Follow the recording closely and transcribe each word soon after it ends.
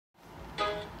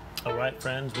Alright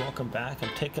friends, welcome back.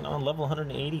 I'm taking on level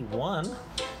 181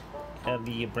 of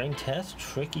the brain test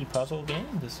tricky puzzle game.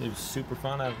 This is super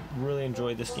fun. I've really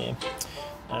enjoyed this game.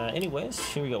 Anyways,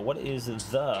 here we go. What is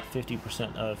the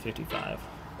 50% of 55?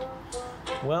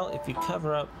 Well, if you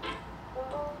cover up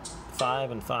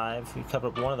 5 and 5, you cover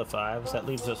up one of the 5s, that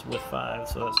leaves us with 5,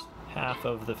 so that's half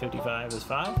of the 55 is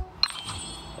 5.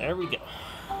 There we go.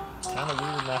 Kind of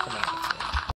weird mathematics.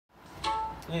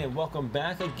 Hey, welcome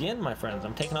back again, my friends.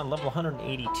 I'm taking on level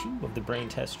 182 of the brain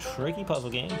test tricky puzzle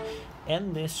game,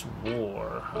 End This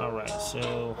War. Alright,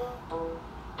 so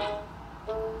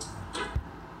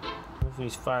we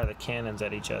fire the cannons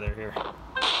at each other here.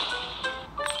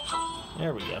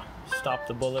 There we go. Stop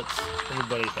the bullets.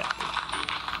 Everybody's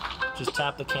happy. Just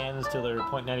tap the cannons till they're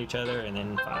pointing at each other and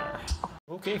then fire.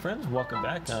 Okay, friends, welcome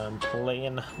back. I'm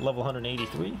playing level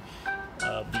 183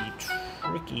 of the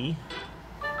tricky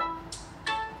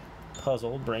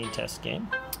puzzle brain test game.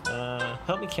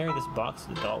 Help me carry this box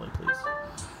to the dolly, please.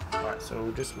 Alright,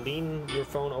 so just lean your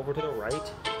phone over to the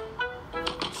right,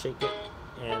 shake it,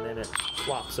 and then it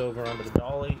flops over onto the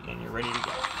dolly, and you're ready to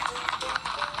go.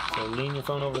 So lean your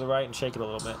phone over to the right and shake it a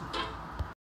little bit.